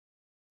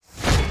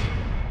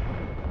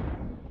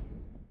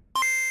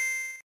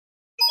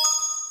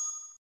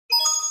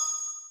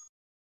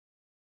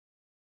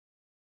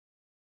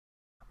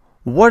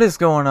What is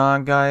going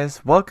on,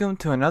 guys? Welcome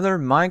to another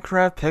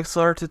Minecraft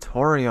pixel art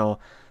tutorial.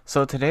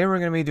 So today we're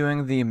going to be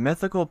doing the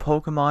mythical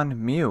Pokemon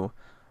Mew.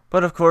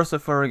 But of course,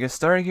 before we get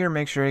started here,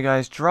 make sure you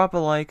guys drop a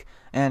like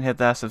and hit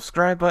that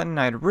subscribe button.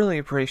 I'd really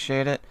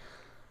appreciate it.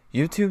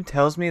 YouTube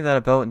tells me that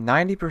about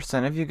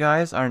 90% of you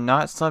guys are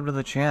not subbed to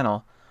the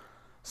channel.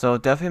 So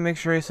definitely make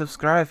sure you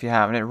subscribe if you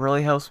haven't. It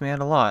really helps me out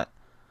a lot.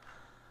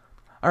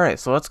 Alright,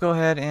 so let's go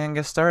ahead and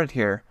get started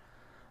here.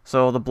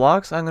 So the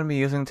blocks I'm going to be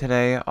using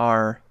today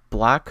are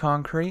black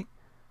concrete,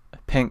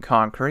 pink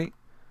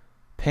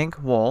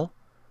wool,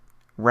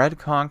 red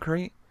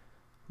concrete,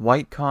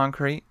 white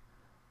concrete,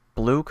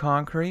 blue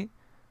concrete,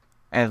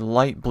 and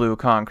light blue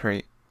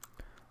concrete.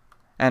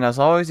 And as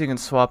always, you can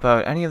swap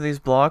out any of these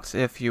blocks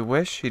if you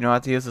wish. You don't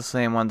have to use the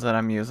same ones that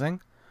I'm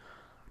using.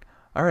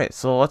 Alright,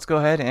 so let's go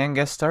ahead and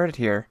get started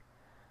here.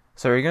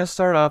 So you're going to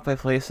start off by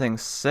placing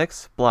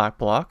 6 black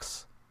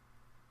blocks.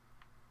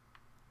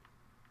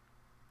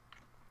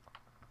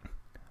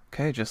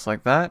 Okay, just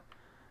like that.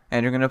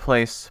 And you're going to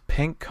place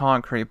pink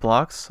concrete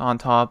blocks on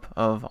top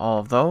of all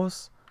of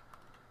those.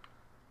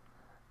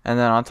 And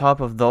then on top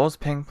of those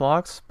pink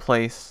blocks,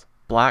 place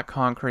black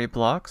concrete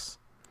blocks.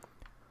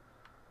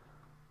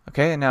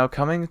 Okay, and now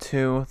coming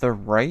to the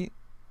right,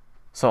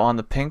 so on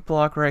the pink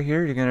block right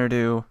here, you're going to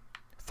do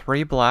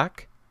 3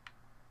 black,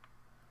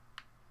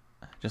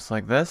 just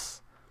like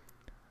this.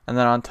 And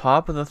then on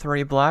top of the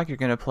 3 black, you're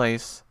going to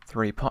place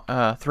 3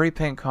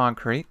 pink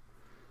concrete.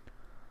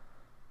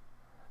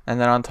 And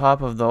then on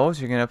top of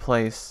those, you're going to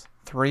place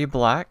 3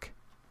 black.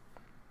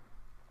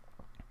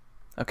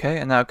 Okay,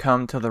 and now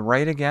come to the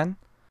right again.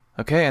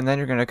 Okay, and then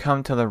you're going to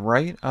come to the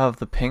right of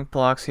the pink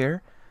blocks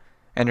here.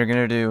 And you're going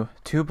to do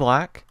 2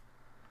 black.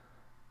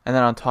 And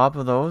then on top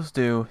of those,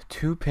 do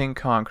 2 pink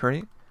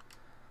concrete.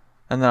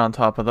 And then on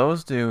top of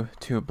those, do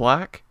 2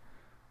 black.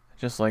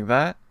 Just like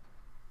that.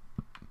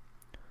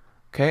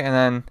 Okay, and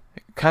then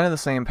kind of the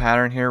same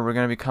pattern here. We're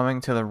going to be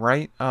coming to the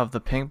right of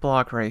the pink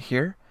block right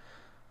here.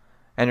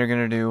 And you're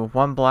going to do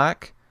 1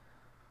 black,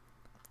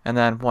 and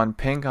then 1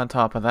 pink on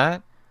top of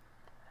that,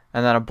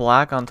 and then a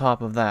black on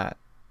top of that.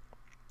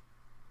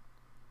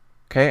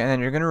 Okay, and then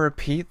you're going to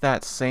repeat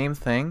that same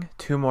thing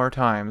 2 more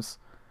times.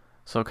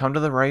 So come to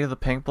the right of the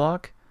pink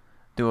block,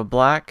 do a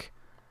black,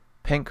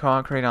 pink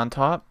concrete on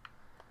top,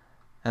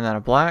 and then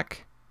a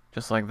black,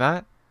 just like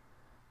that.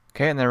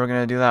 Okay, and then we're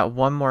going to do that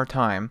 1 more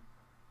time.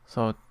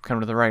 So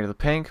come to the right of the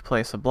pink,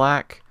 place a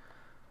black,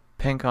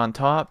 pink on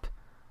top,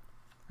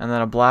 and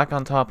then a black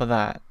on top of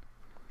that.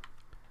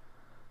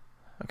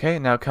 Okay,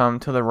 now come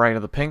to the right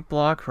of the pink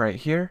block right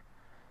here,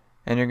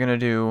 and you're going to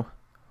do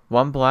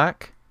 1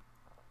 black,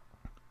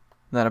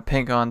 then a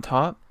pink on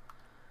top,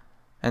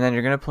 and then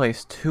you're going to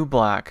place 2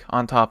 black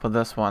on top of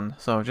this one,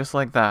 so just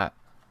like that.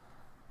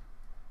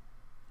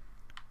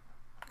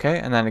 Okay,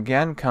 and then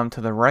again come to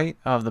the right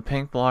of the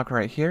pink block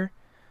right here,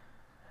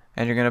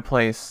 and you're going to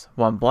place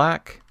 1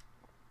 black,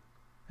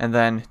 and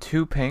then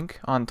 2 pink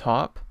on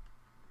top,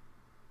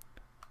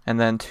 and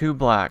then 2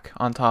 black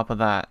on top of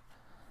that.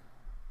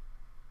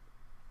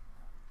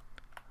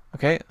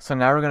 Okay, so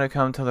now we're going to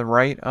come to the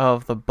right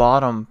of the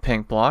bottom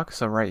pink block,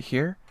 so right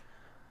here.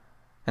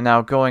 And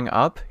now going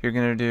up, you're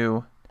going to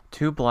do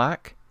 2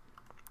 black,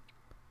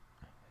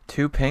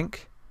 2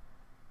 pink,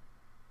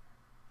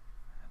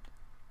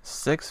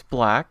 6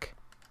 black,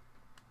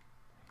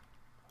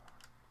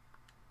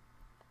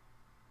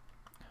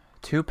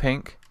 2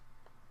 pink,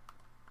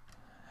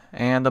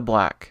 and a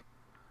black.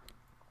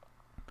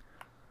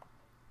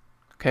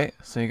 Okay,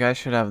 so you guys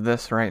should have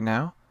this right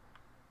now.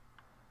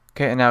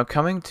 Okay, and now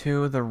coming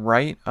to the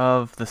right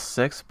of the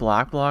 6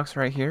 black blocks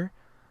right here,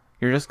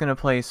 you're just going to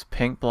place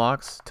pink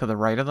blocks to the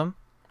right of them,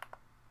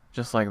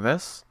 just like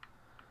this.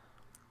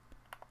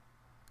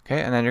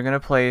 Okay, and then you're going to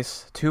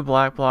place 2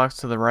 black blocks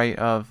to the right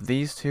of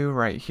these 2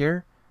 right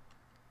here,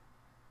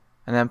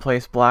 and then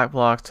place black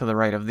blocks to the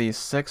right of these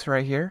 6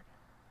 right here.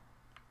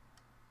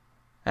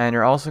 And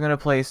you're also going to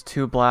place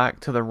 2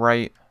 black to the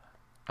right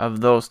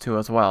of those 2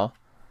 as well.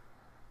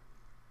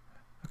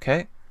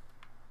 Okay,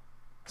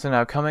 so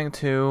now coming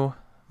to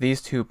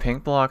these 2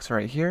 pink blocks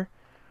right here,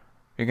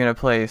 you're going to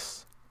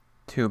place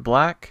 2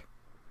 black,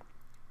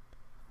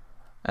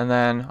 and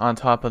then on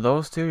top of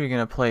those 2, you're going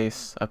to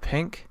place a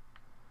pink,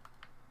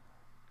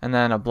 and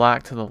then a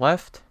black to the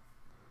left.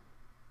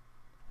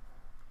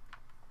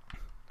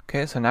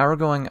 Okay, so now we're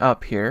going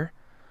up here.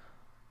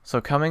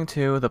 So coming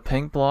to the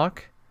pink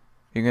block,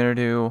 you're going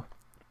to do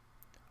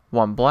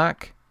 1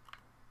 black,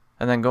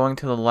 and then going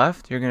to the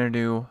left, you're going to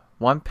do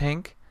 1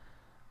 pink,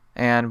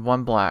 and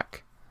 1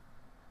 black.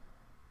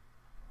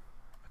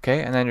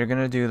 Okay, and then you're going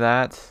to do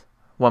that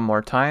 1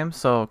 more time.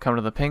 So come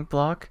to the pink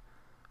block,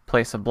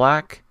 place a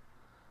black,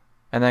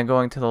 and then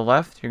going to the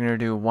left, you're going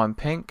to do 1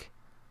 pink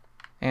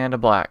and a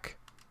black.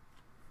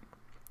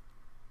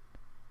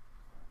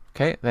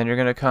 Okay, then you're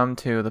going to come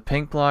to the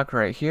pink block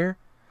right here.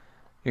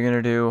 You're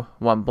going to do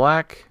 1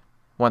 black.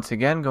 Once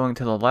again, going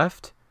to the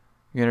left,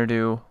 you're going to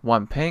do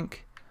 1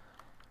 pink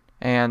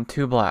and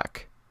 2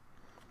 black.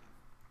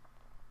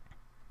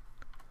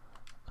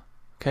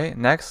 Okay,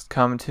 next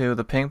come to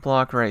the pink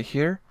block right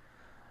here.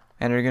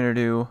 and you're going to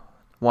do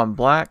 1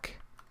 black.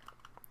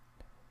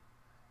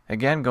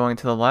 Again, going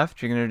to the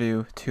left, you're going to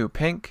do 2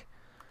 pink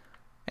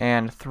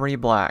and 3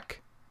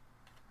 black.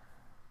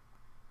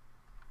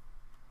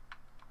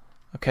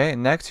 Okay,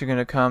 next you're going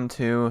to come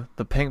to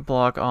the pink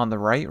block on the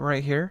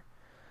right here,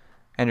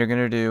 and you're going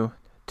to do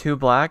 2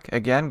 black,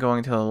 again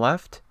going to the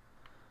left,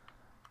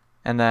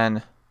 and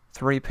then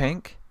 3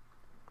 pink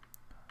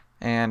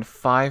and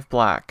 5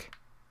 black.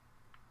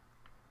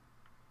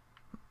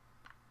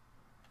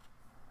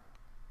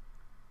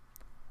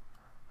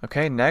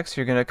 Okay, next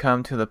you're going to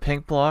come to the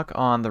pink block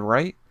on the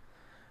right,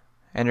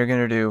 and you're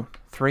going to do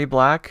 3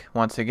 black,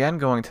 once again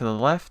going to the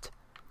left,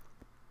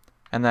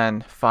 and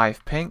then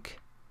 5 pink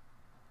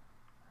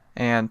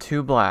and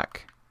 2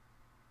 black.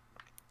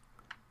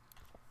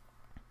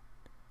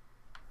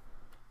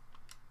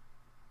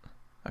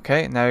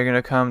 Okay, now you're going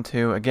to come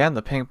to, again,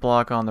 the pink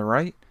block on the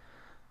right,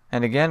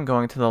 and again,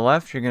 going to the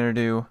left, you're going to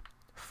do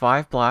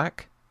 5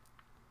 black,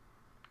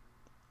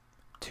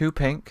 2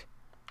 pink,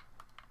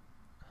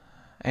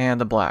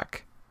 and the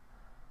black.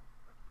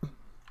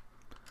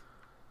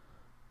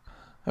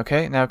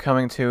 Okay, now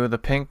coming to the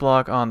pink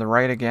block on the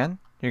right again,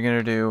 you're going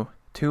to do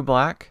 2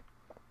 black,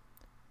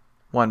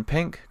 1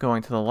 pink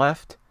going to the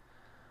left,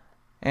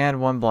 and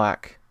 1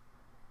 black.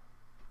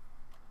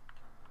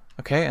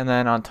 Okay, and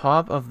then on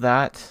top of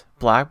that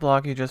black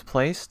block you just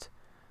placed,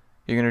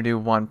 you're going to do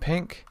 1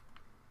 pink,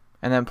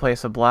 and then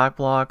place a black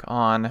block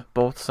on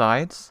both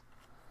sides.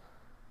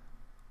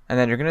 And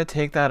then you're going to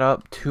take that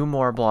up 2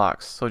 more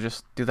blocks. So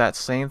just do that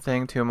same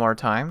thing 2 more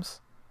times.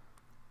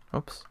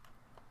 Oops.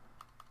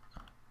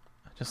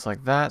 Just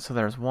like that. So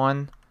there's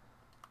 1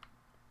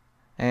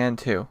 and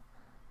 2.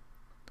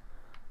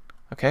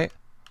 Okay.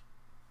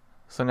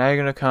 So now you're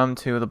going to come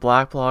to the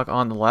black block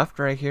on the left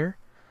right here.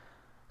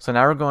 So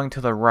now we're going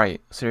to the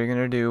right. So you're going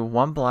to do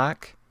 1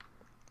 black,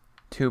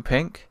 2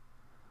 pink,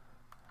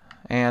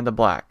 and a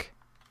black.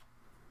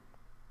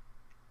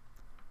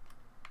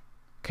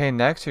 Okay,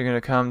 next you're going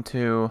to come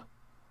to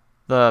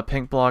the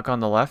pink block on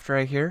the left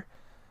right here,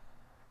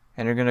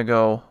 and you're going to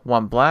go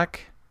 1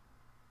 black,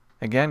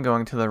 again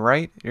going to the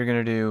right, you're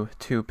going to do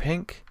 2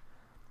 pink,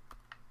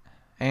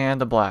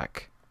 and a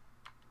black.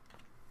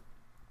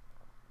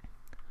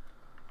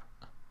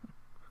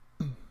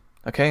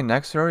 Okay,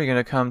 next row you're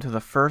going to come to the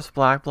first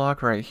black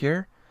block right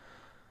here,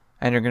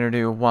 and you're going to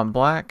do 1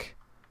 black,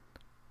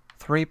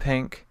 3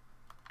 pink,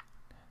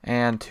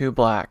 and 2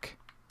 black.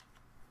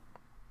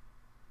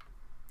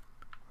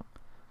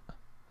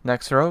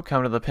 Next row,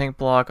 come to the pink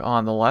block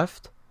on the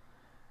left,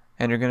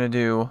 and you're going to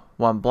do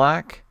 1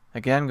 black,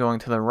 again going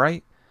to the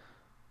right,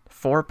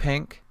 4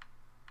 pink,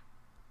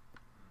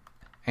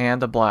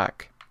 and a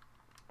black.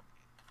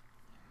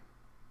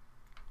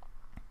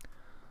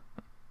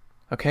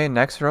 Okay,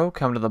 next row,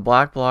 come to the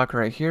black block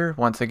right here,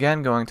 once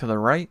again going to the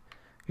right,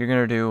 you're going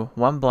to do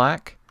 1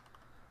 black,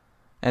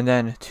 and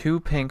then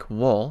 2 pink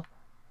wool,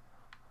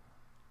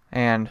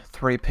 and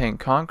 3 pink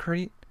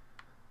concrete,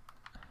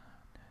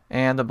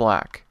 and a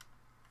black.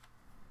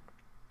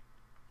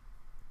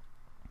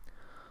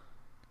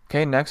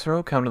 Okay, next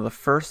row, come to the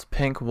first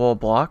pink wool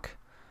block,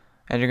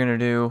 and you're going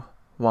to do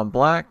 1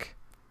 black,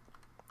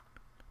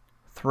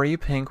 3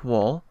 pink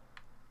wool,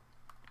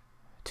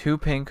 2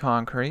 pink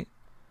concrete,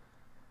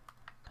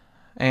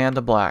 and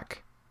a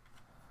black.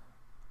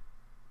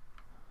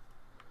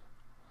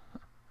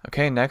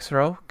 Okay, next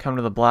row, come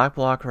to the black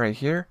block right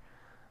here,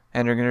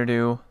 and you're going to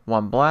do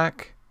 1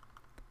 black,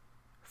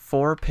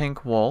 4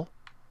 pink wool,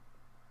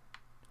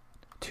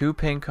 2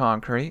 pink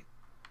concrete,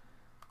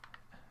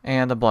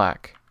 and a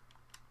black.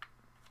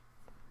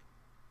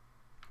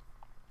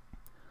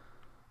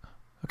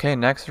 Okay,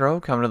 next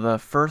row, come to the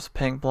first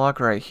pink block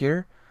right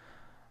here,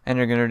 and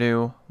you're going to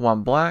do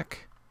 1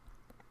 black,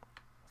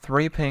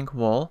 3 pink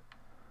wool,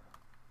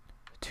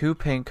 2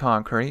 pink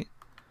concrete,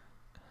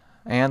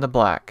 and a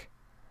black.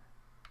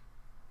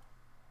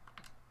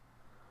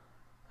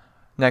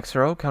 Next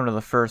row, come to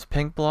the first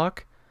pink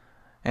block,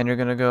 and you're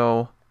going to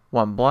go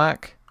 1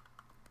 black,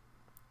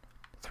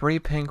 3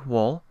 pink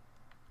wool,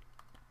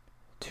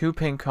 2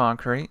 pink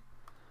concrete,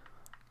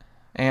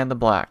 and the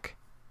black.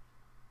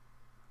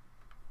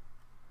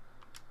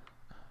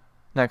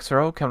 Next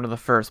row, come to the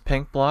first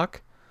pink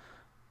block,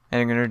 and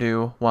you're going to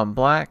do 1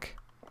 black,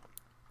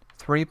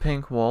 3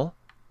 pink wool,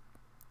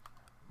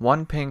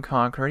 1 pink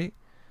concrete,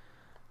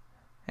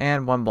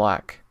 and 1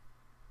 black.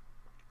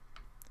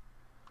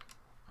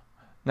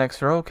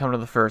 Next row, come to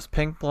the first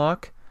pink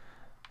block,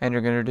 and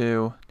you're going to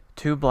do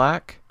 2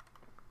 black,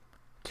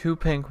 2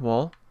 pink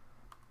wool,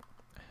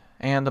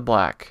 and a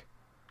black.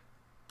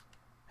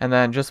 And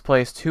then just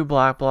place 2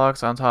 black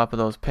blocks on top of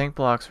those pink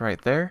blocks right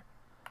there.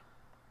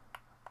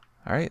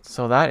 Alright,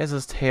 so that is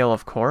his tail,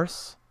 of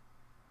course.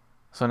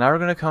 So now we're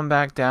going to come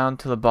back down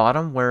to the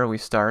bottom where we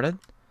started.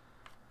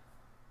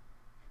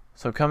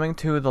 So coming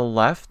to the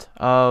left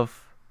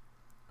of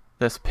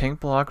this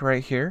pink block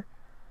right here,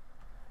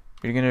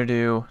 you're going to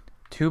do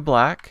 2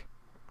 black,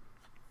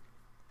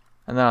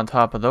 and then on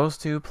top of those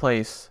 2,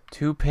 place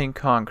 2 pink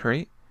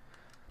concrete,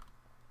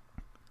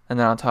 and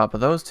then on top of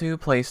those 2,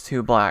 place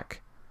 2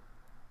 black.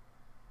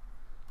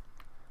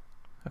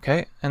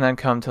 Okay, and then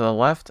come to the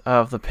left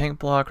of the pink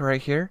block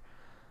right here,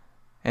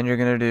 and you're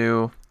going to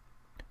do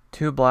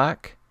 2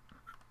 black,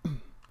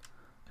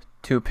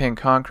 2 pink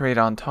concrete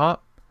on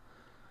top,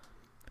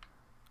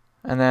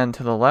 and then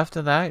to the left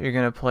of that, you're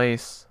going to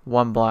place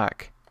 1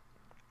 black,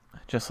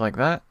 just like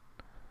that.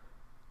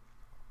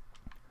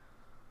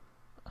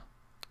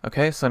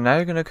 Okay, so now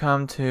you're going to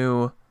come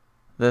to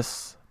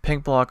this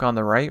pink block on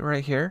the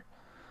right here,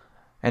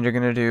 and you're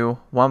going to do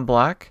 1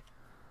 black,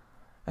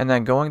 and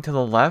then going to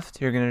the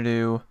left, you're going to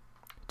do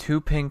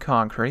 2 pink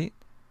concrete,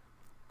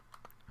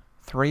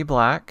 3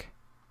 black,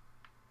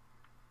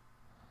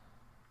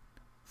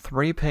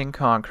 3 pink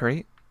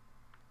concrete,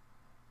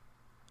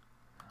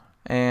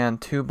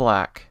 and 2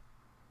 black.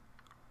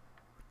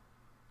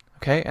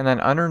 Okay, and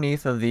then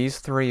underneath of these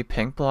 3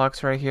 pink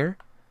blocks right here,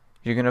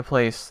 you're going to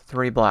place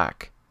 3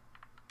 black.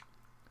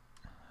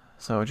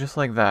 So just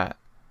like that.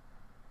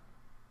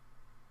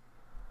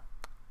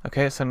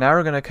 Okay, so now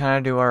we're going to kind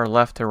of do our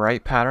left to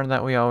right pattern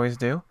that we always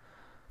do.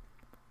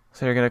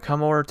 So you're going to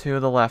come over to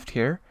the left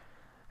here,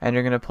 and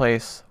you're going to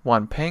place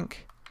 1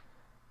 pink,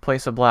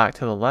 place a black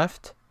to the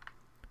left,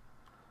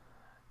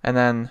 and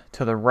then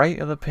to the right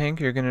of the pink,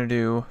 you're going to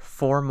do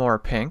 4 more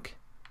pink,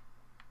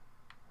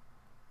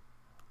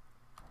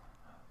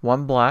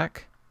 1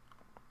 black,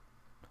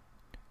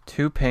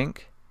 2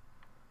 pink,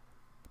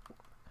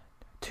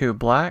 2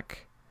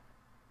 black,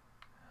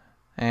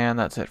 and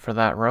that's it for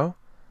that row.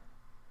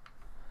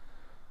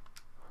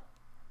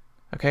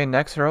 Okay,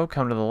 next row,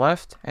 come to the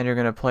left, and you're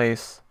going to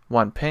place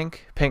 1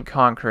 pink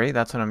concrete,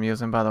 that's what I'm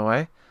using by the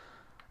way.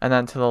 And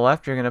then to the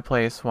left, you're going to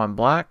place 1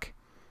 black.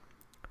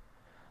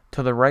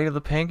 To the right of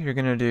the pink, you're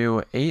going to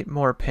do 8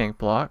 more pink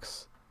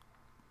blocks.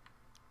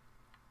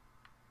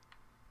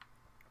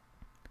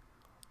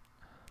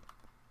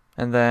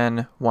 And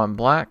then 1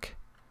 black,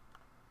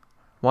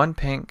 1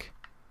 pink,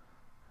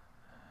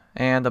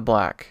 and a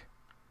black.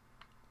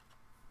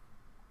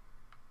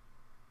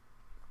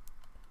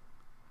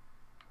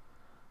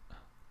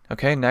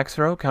 Okay, next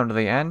row, come to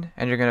the end,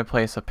 and you're going to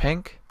place a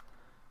pink,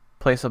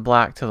 place a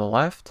black to the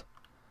left.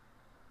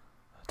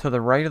 To the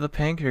right of the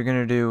pink, you're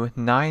going to do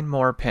 9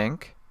 more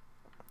pink.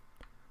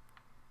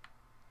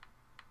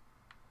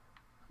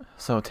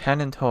 So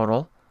 10 in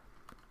total.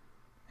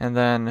 And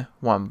then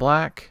 1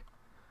 black,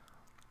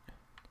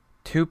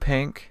 2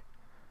 pink,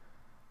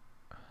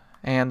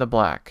 and a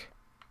black.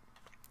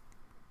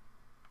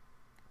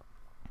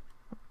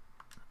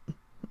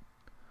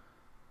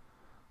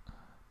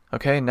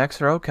 Okay, next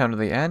row, come to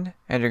the end,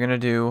 and you're going to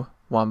do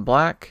 1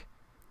 black,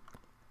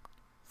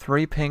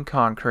 3 pink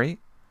concrete,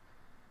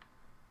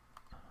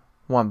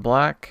 1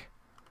 black,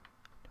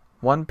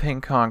 1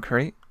 pink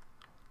concrete,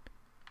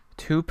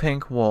 2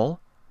 pink wool,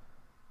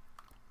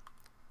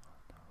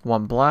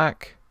 1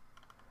 black,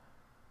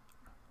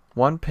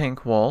 1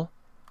 pink wool,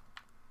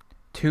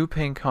 2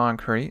 pink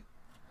concrete,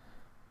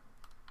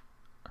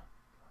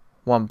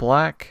 1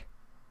 black,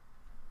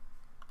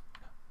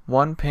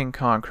 1 pink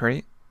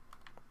concrete,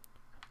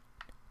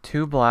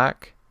 2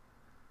 black,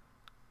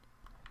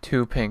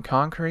 2 pink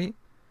concrete,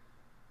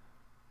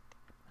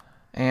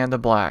 and a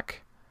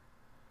black.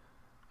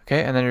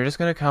 Okay, and then you're just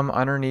going to come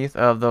underneath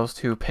of those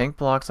 2 pink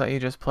blocks that you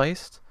just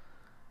placed,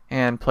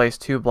 and place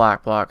 2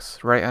 black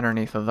blocks right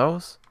underneath of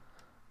those,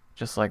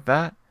 just like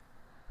that.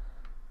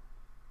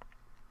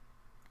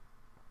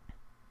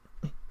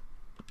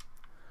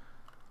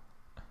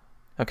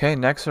 Okay,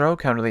 next row,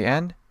 come to the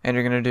end, and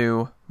you're going to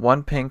do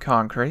 1 pink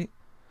concrete.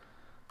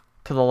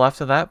 To the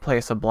left of that,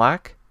 place a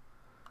black.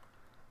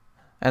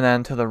 And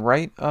then to the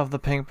right of the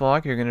pink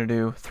block, you're going to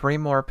do 3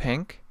 more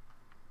pink,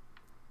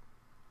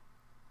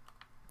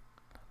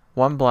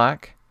 1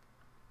 black,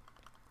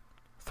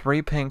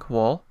 3 pink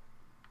wool,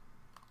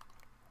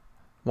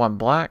 1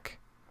 black,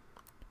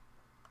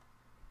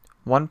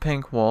 1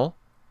 pink wool,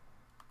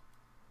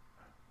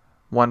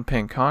 1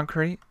 pink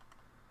concrete,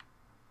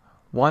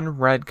 1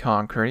 red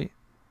concrete,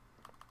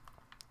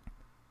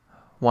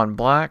 1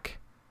 black,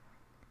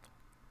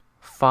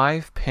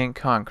 5 pink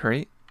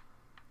concrete,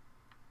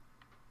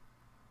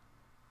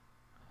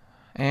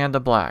 and a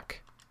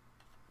black.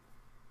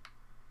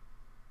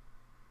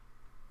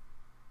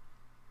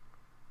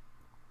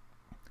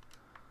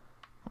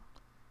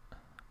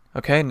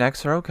 Okay,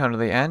 next row, come to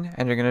the end,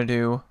 and you're going to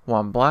do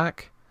 1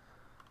 black,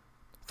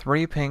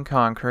 3 pink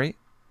concrete,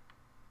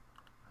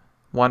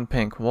 1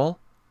 pink wool,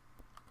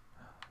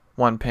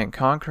 1 pink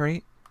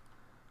concrete,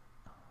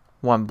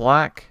 1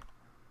 black,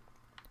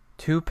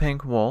 2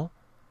 pink wool,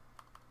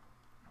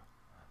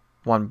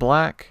 1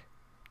 black,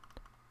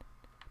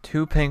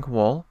 2 pink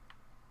wool,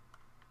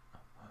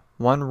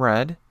 1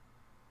 red,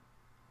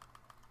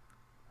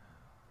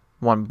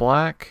 1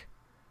 black,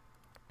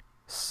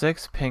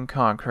 6 pink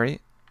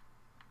concrete,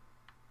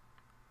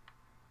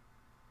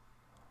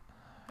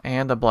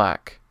 and a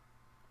black.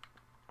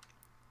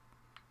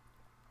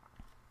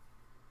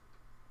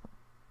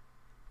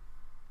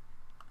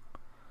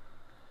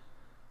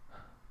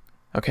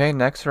 Okay,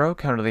 next row,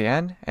 come to the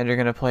end, and you're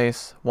going to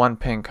place 1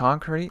 pink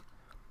concrete.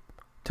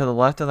 To the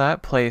left of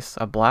that, place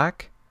a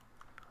black.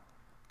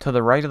 To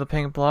the right of the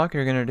pink block,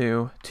 you're going to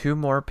do 2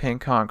 more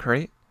pink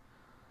concrete,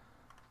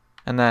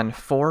 and then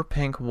 4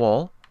 pink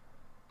wool,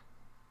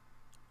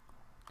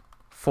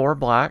 4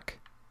 black,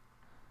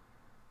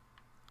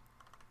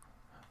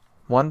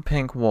 1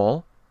 pink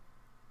wool,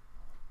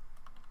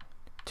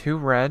 2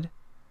 red,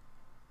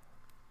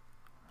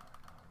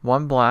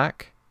 1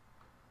 black,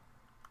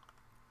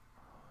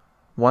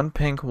 1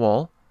 pink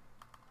wool,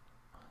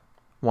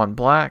 1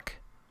 black,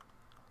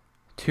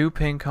 2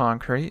 pink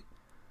concrete,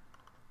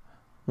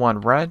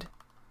 1 red,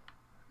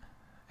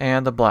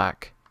 and the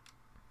black.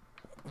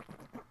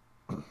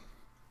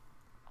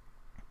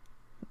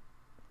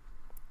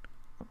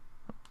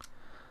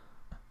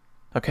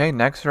 Okay,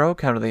 next row,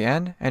 come to the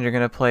end, and you're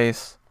going to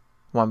place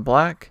 1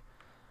 black.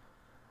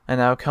 And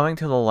now coming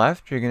to the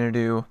left, you're going to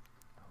do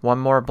 1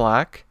 more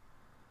black,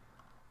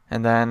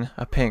 and then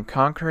a pink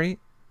concrete,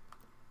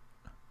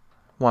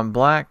 1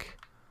 black,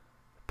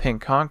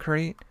 pink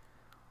concrete,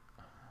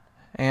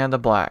 and a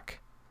black.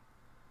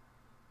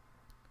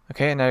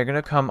 Okay, now you're going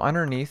to come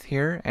underneath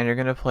here, and you're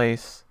going to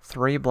place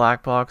 3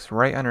 black blocks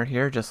right under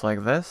here, just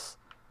like this.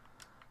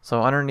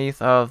 So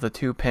underneath of the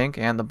 2 pink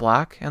and the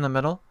black in the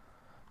middle.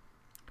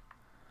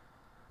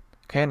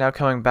 Okay, now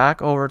coming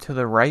back over to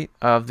the right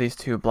of these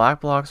 2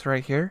 black blocks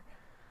right here,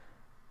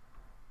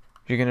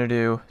 you're going to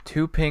do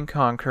 2 pink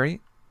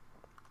concrete,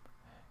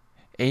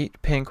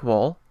 8 pink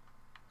wool,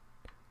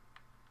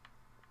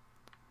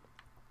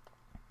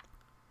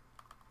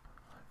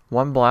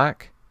 1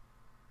 black,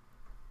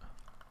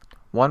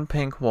 1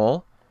 pink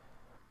wool,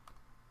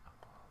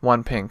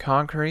 1 pink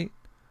concrete,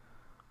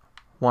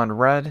 1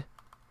 red,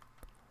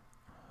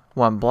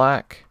 1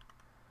 black,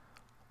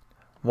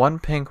 1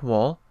 pink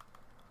wool,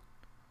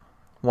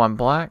 1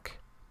 black,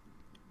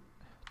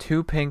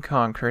 2 pink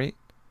concrete,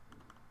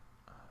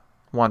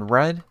 1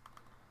 red,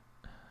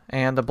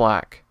 and the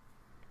black.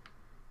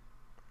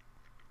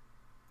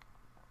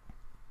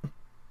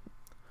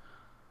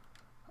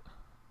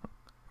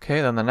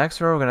 Okay, then the next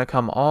row, we're going to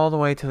come all the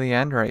way to the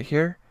end right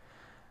here.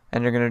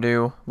 And you're going to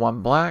do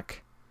 1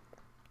 black,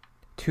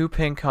 2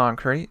 pink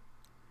concrete,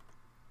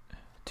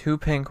 2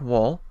 pink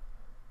wool,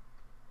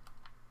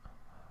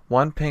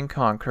 1 pink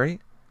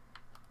concrete,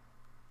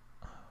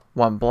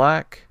 1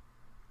 black,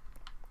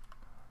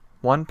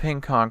 1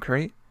 pink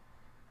concrete,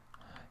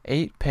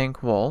 8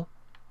 pink wool,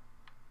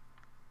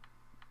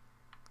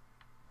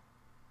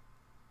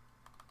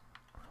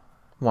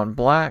 1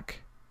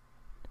 black,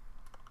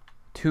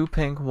 2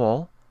 pink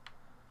wool,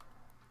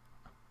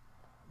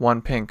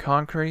 1 pink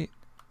concrete,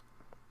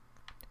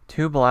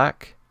 2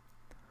 black,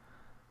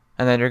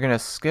 and then you're going to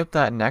skip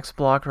that next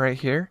block right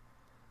here.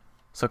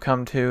 So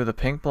come to the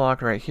pink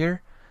block right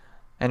here,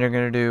 and you're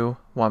going to do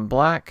 1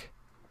 black,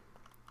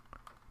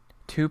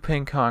 2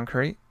 pink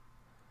concrete,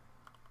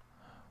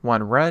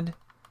 1 red,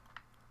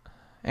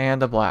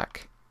 and a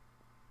black.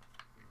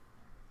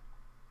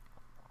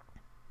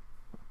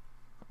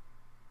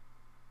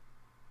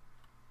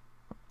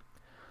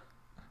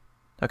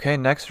 Okay,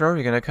 next row,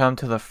 you're going to come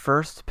to the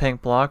first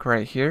pink block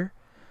right here,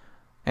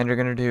 and you're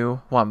going to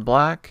do 1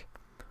 black,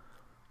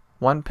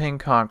 1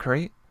 pink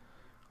concrete,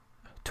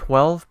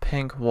 12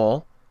 pink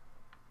wool,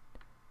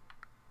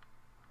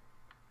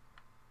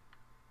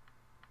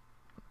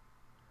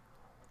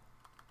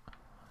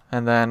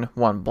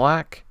 1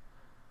 black.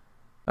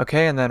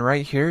 Okay, and then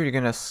right here, you're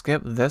going to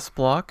skip this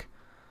block.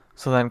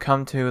 So then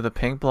come to the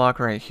pink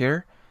block right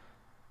here,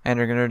 and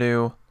you're going to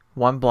do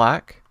 1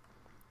 black,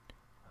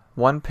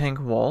 1 pink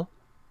wool,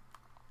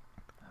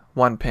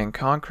 1 pink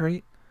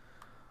concrete,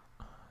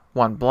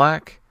 1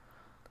 black,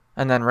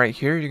 and then right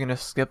here you're going to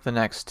skip the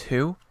next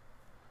 2.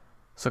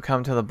 So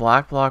come to the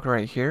black block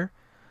right here,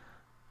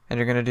 and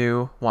you're going to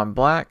do 1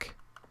 black,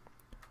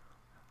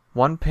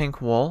 1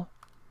 pink wool,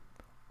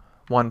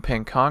 1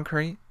 pink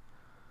concrete,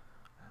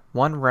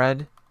 1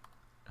 red,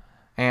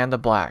 and a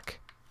black.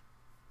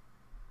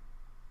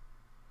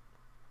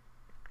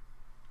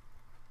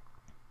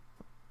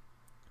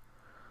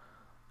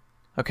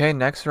 Okay,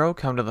 next row,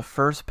 come to the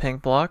first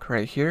pink block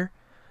right here,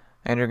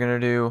 and you're going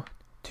to do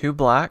 2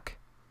 black,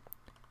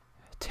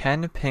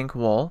 10 pink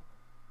wool,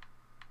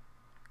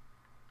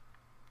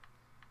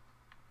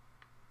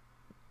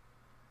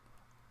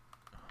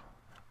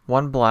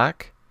 1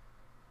 black,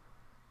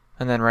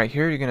 and then right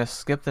here you're going to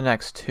skip the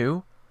next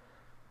 2.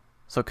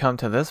 So come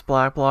to this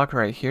black block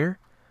right here,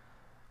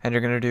 and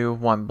you're going to do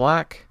 1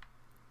 black,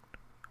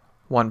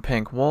 1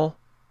 pink wool,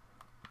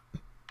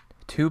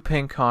 2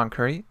 pink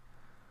concrete,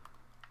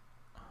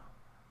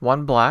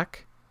 1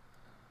 black,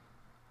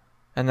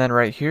 and then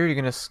right here you're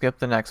going to skip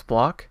the next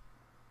block.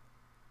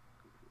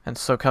 And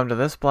so come to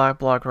this black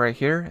block right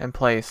here and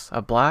place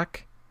a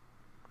black,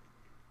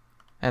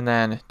 and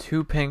then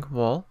 2 pink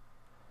wool,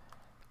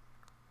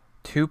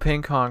 2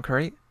 pink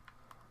concrete,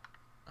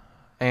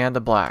 and a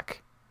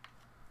black.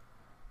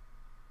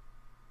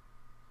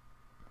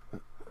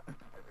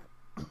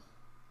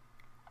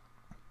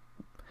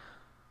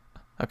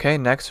 Okay,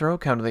 next row,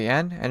 come to the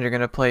end, and you're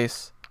going to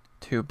place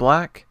 2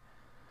 black,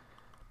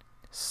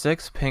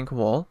 6 pink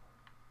wool,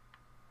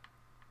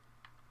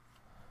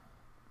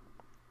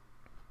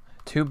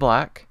 2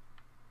 black,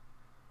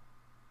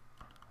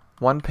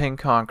 1 pink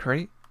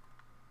concrete,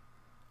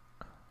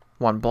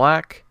 1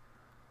 black,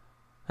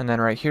 and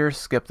then right here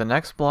skip the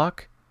next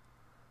block.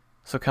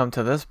 So come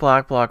to this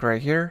black block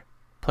right here,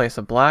 place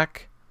a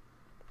black,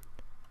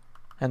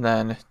 and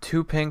then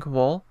 2 pink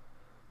wool,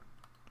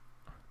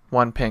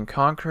 1 pink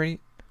concrete,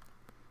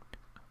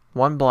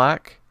 1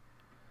 black,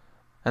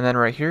 and then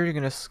right here you're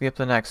going to skip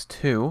the next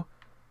 2.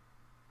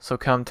 So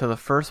come to the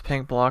first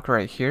pink block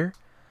right here,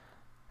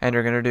 and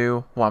you're going to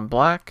do 1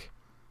 black,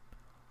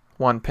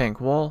 1 pink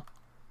wool,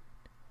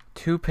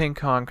 2 pink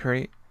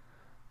concrete,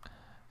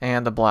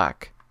 and a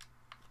black.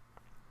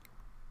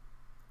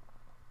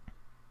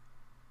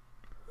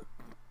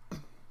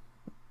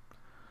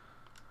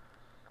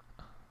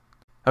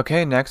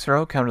 Okay, next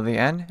row, come to the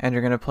end, and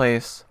you're going to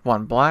place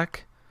 1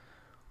 black,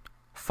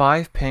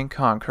 5 pink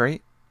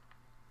concrete,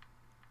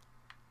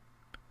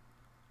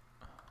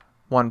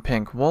 1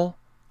 pink wool,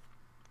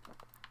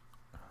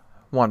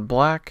 1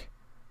 black,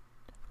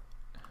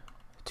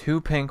 2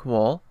 pink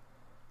wool,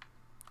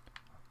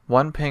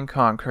 1 pink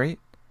concrete,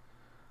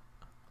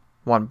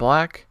 1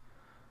 black,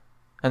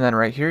 and then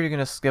right here you're going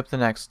to skip the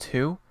next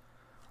 2.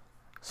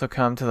 So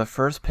come to the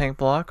first pink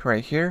block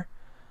right here,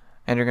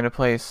 and you're going to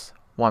place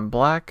 1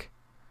 black,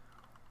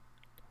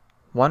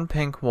 1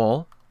 pink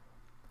wool,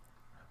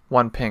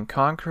 1 pink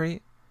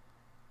concrete,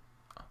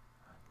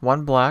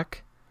 1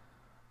 black,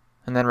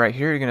 and then right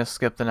here you're going to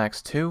skip the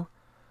next 2.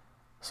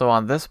 So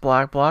on this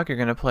black block you're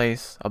going to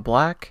place a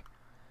black,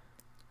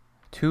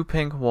 2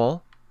 pink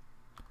wool,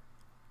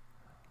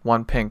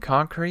 1 pink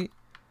concrete,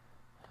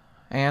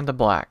 and a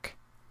black.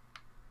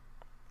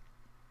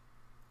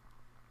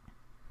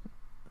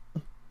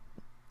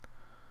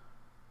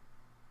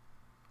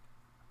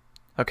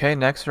 Okay,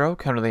 next row,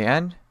 come to the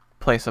end,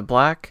 place a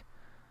black,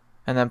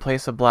 and then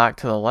place a black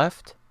to the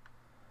left,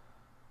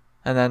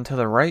 and then to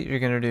the right you're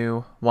going to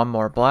do 1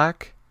 more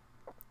black,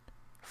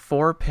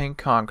 4 pink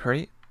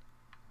concrete,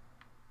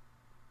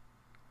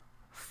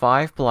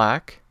 5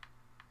 black,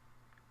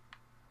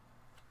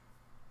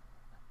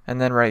 and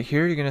then right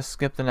here you're going to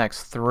skip the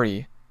next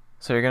 3.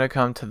 So you're going to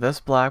come to this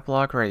black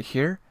block right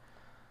here,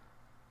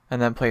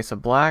 and then place a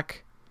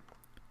black,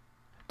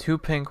 2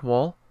 pink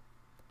wool,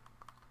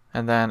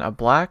 and then a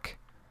black,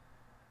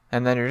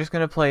 and then you're just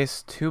going to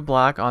place 2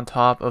 black on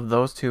top of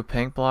those 2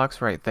 pink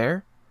blocks right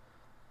there.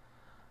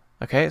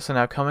 Okay, so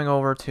now coming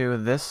over to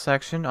this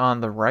section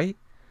on the right,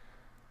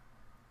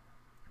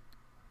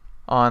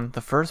 on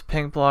the first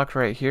pink block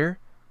right here,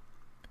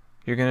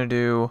 you're going to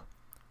do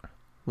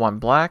 1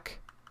 black,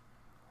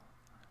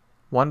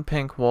 1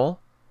 pink wool,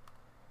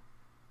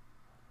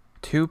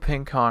 2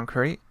 pink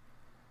concrete,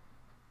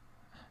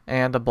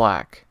 and a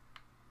black.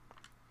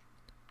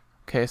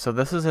 Okay, so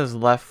this is his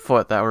left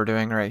foot that we're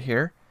doing right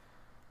here.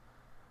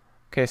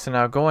 Okay, so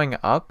now going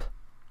up,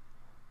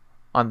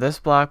 on this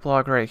black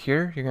block right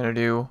here, you're going to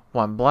do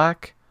 1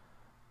 black.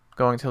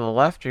 Going to the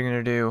left, you're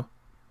going to do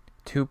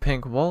 2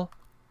 pink wool,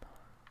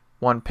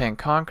 1 pink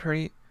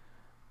concrete,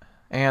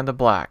 and a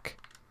black.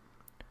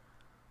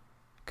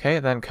 Okay,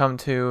 then come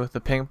to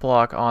the pink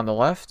block on the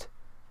left,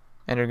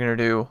 and you're going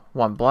to do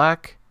 1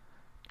 black,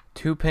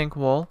 2 pink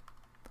wool,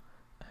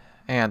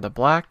 and a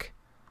black,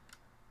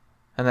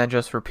 and then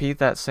just repeat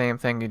that same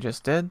thing you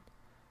just did.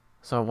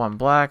 So 1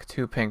 black,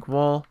 2 pink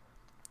wool,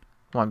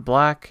 1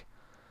 black,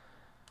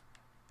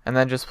 and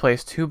then just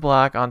place 2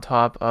 black on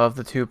top of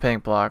the 2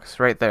 pink blocks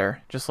right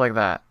there, just like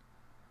that.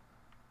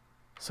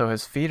 So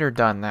his feet are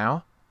done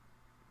now.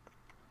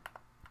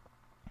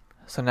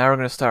 So now we're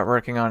going to start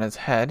working on his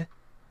head.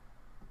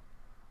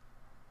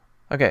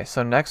 Okay,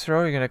 so next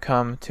row you're going to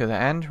come to the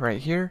end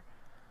right here,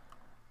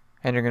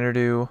 and you're going to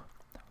do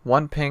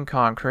 1 pink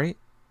concrete.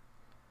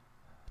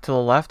 To the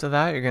left of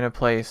that you're going to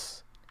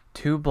place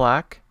 2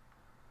 black,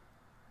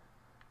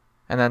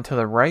 and then to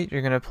the right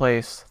you're going to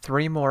place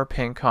 3 more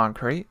pink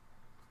concrete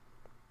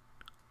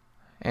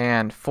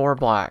and 4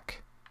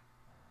 black.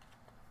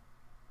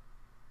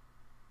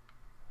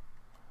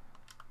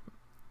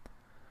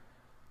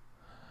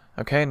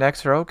 Okay,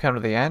 next row, come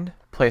to the end,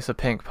 place a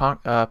pink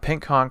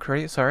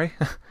concrete, sorry.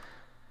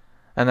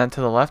 And then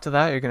to the left of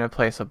that you're going to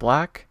place a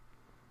black,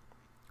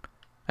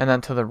 and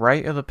then to the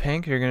right of the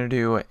pink you're going to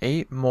do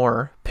 8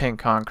 more pink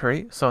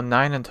concrete, so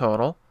 9 in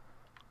total.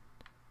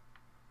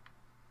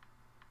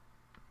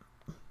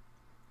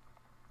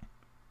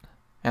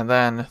 And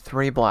then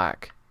 3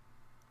 black.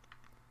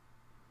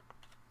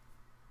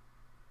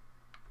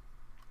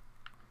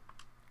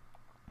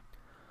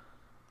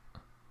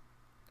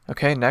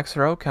 Okay, next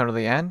row, come to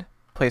the end,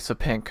 place a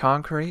pink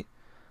concrete.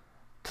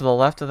 To the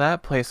left of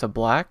that, place a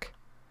black.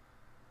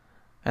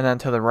 And then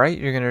to the right,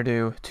 you're going to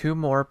do 2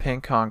 more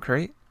pink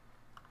concrete,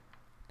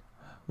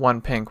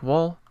 1 pink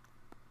wool,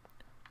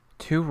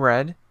 2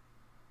 red,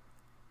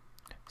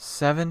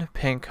 7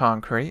 pink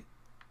concrete,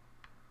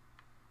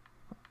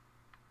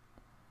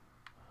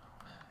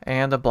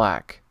 and a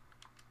black.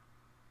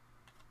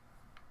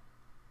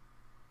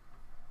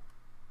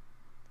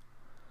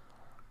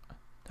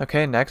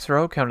 Okay, next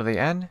row, come to the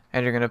end,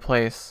 and you're going to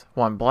place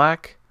 1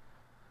 black,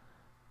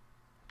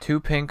 2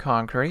 pink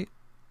concrete,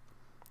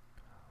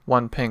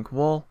 1 pink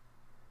wool,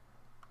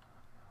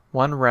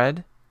 1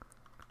 red,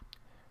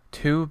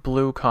 2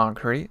 blue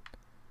concrete,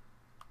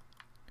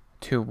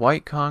 2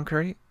 white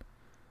concrete,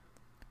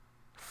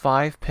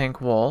 5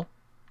 pink wool,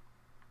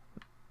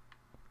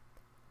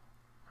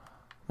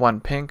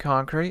 1 pink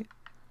concrete,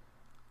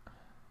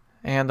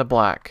 and the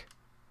black.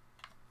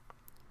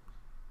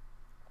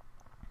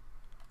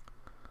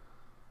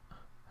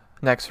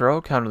 Next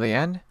row, come to the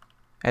end,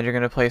 and you're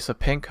going to place a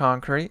pink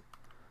concrete.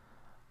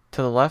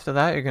 To the left of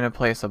that, you're going to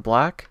place a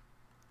black.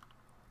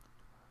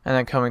 And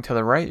then coming to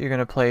the right, you're going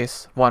to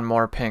place 1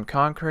 more pink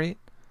concrete,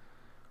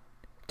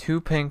 2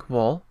 pink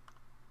wool,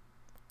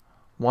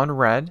 1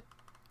 red,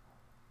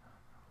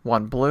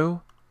 1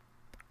 blue,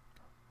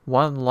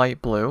 1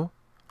 light blue,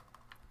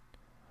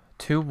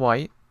 2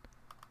 white,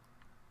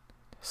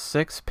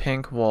 6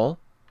 pink wool,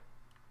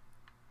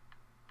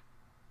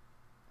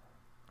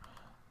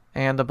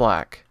 and the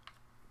black.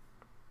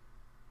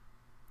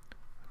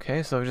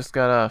 Okay, so we've just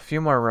got a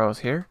few more rows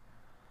here.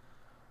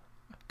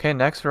 Okay,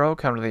 next row,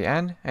 come to the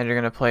end, and you're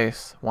going to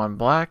place 1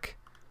 black,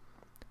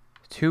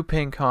 2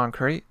 pink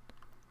concrete,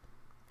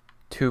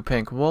 2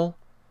 pink wool,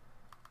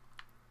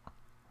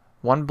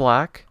 1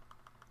 black,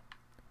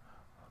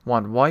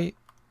 1 white,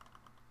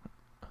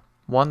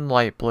 1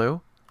 light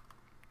blue,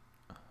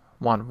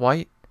 1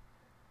 white,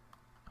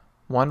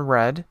 1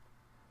 red,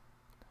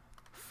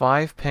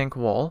 5 pink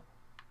wool,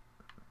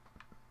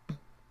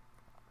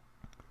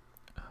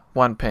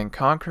 1 pink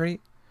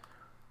concrete,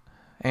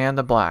 and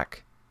the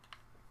black.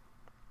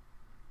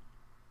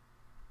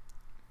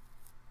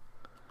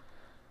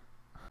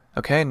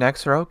 Okay,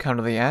 next row, come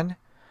to the end,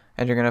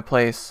 and you're going to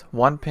place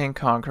 1 pink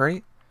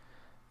concrete,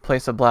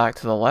 place a black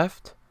to the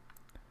left,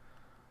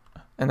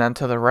 and then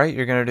to the right,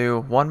 you're going to do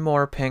 1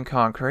 more pink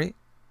concrete,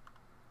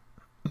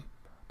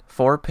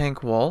 4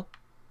 pink wool,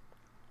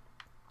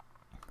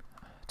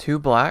 2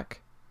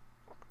 black,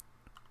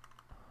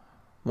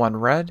 1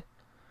 red,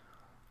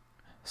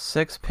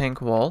 6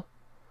 pink wool,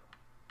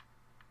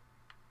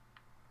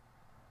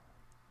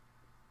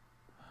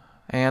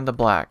 and the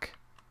black.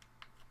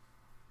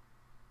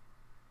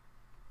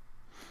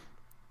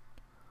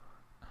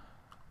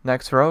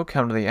 Next row,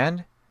 come to the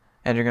end,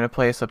 and you're going to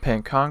place a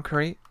pink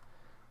concrete.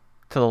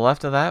 To the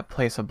left of that,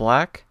 place a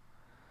black.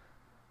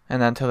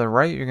 And then to the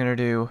right, you're going to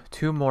do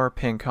 2 more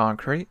pink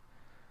concrete,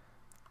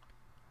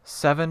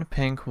 7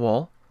 pink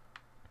wool,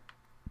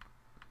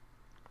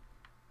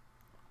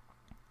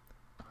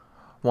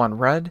 1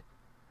 red,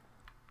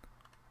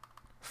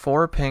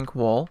 4 pink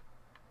wool,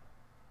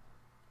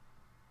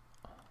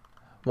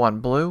 1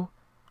 blue,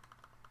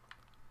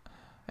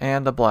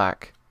 and the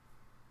black.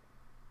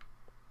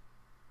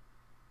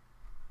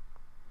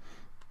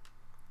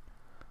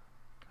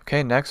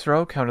 Okay, next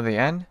row, come to the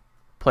end,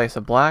 place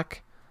a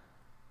black,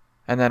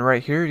 and then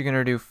right here you're going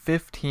to do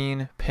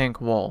 15 pink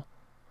wool.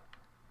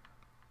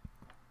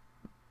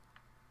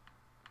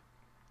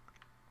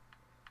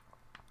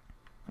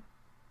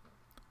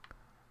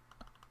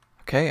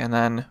 Okay, and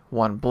then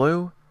 1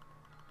 blue,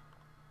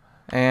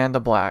 and the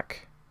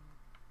black.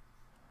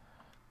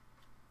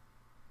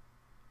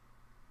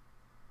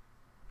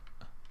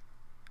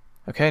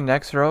 Okay,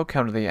 next row,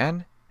 come to the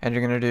end, and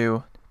you're going to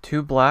do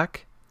 2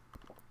 black,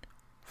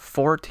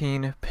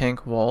 14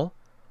 pink wool,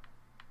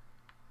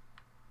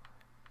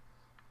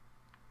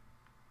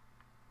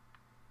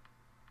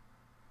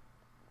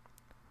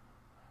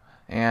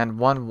 and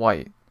 1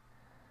 white,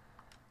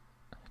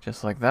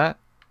 just like that.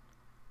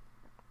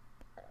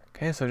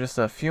 Okay, so just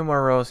a few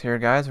more rows here,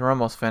 guys. We're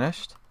almost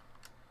finished.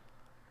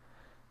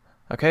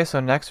 Okay, so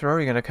next row,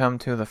 you're going to come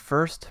to the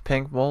first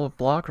pink wool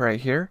block right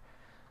here,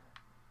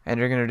 and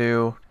you're going to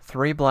do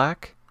 3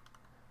 black,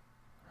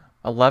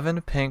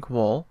 11 pink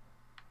wool,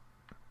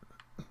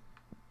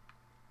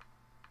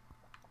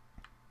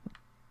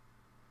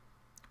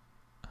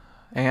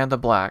 and the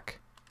black.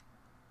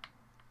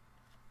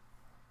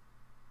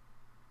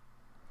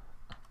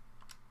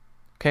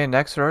 Okay,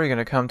 next row, you're going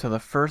to come to the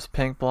first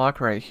pink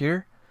block right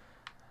here,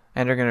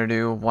 and you're going to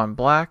do 1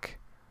 black,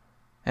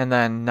 and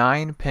then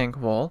 9 pink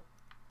wool,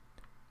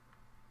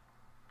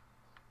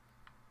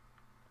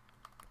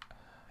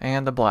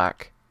 and the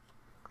black.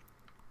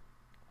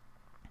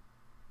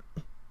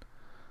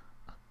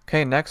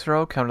 Okay, next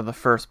row, come to the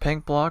first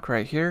pink block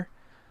right here,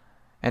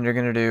 and you're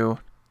going to do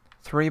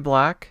 3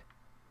 black,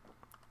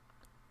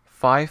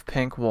 5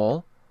 pink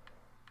wool,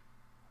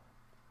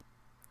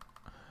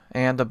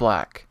 and the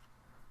black.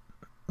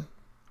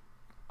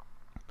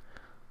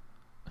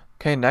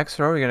 Okay, next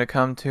row, you're going to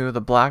come to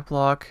the black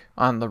block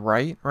on the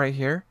right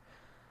here,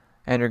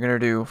 and you're going to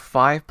do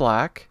 5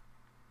 black,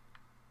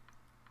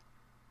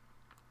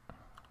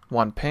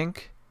 1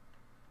 pink,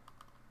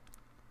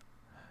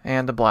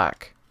 and the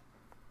black.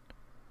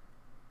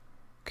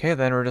 Okay,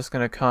 then we're just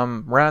going to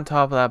come right on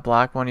top of that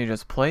black one you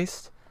just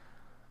placed,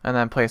 and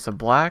then place a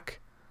black,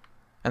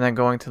 and then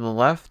going to the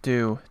left,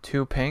 do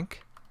 2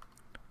 pink,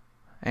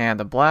 and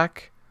a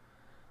black.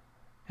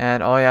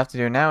 And all you have to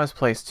do now is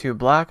place 2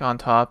 black on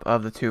top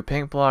of the 2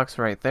 pink blocks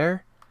right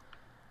there.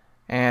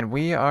 And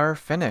we are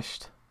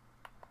finished.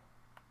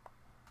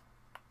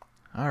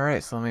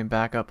 Alright, so let me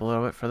back up a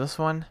little bit for this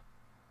one.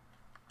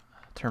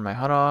 Turn my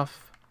HUD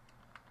off.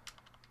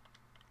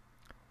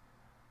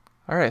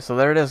 Alright, so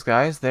there it is,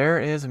 guys. There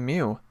is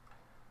Mew.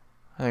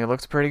 I think it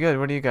looks pretty good.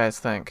 What do you guys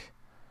think?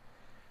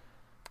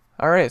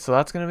 Alright, so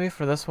that's going to be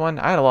for this one.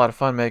 I had a lot of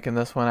fun making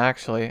this one,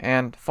 actually.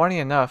 And funny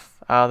enough,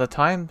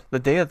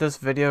 the day that this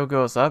video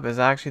goes up is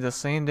actually the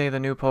same day the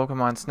new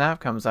Pokemon Snap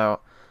comes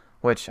out,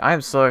 which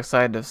I'm so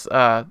excited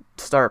to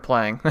start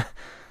playing.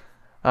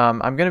 I'm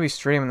going to be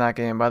streaming that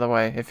game, by the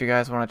way, if you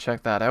guys want to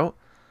check that out.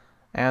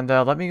 And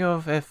let me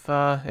know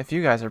if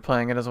you guys are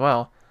playing it as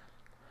well.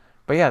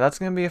 But yeah, that's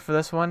going to be it for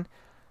this one.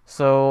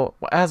 So,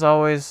 as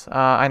always,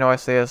 I know I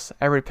say this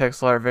every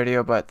pixel art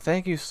video, but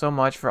thank you so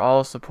much for all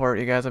the support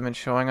you guys have been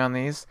showing on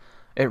these.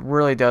 It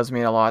really does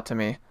mean a lot to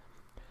me.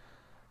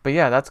 But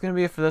yeah, that's going to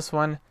be it for this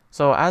one.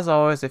 So, as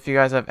always, if you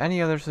guys have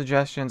any other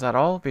suggestions at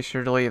all, be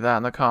sure to leave that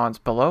in the comments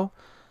below.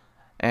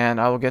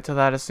 And I will get to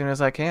that as soon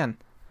as I can.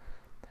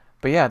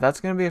 But yeah, that's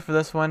going to be it for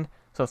this one.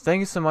 So, thank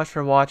you so much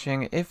for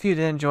watching. If you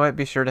did enjoy it,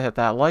 be sure to hit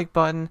that like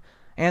button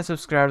and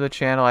subscribe to the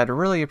channel. I'd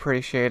really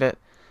appreciate it.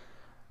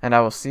 And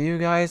I will see you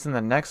guys in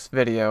the next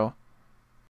video.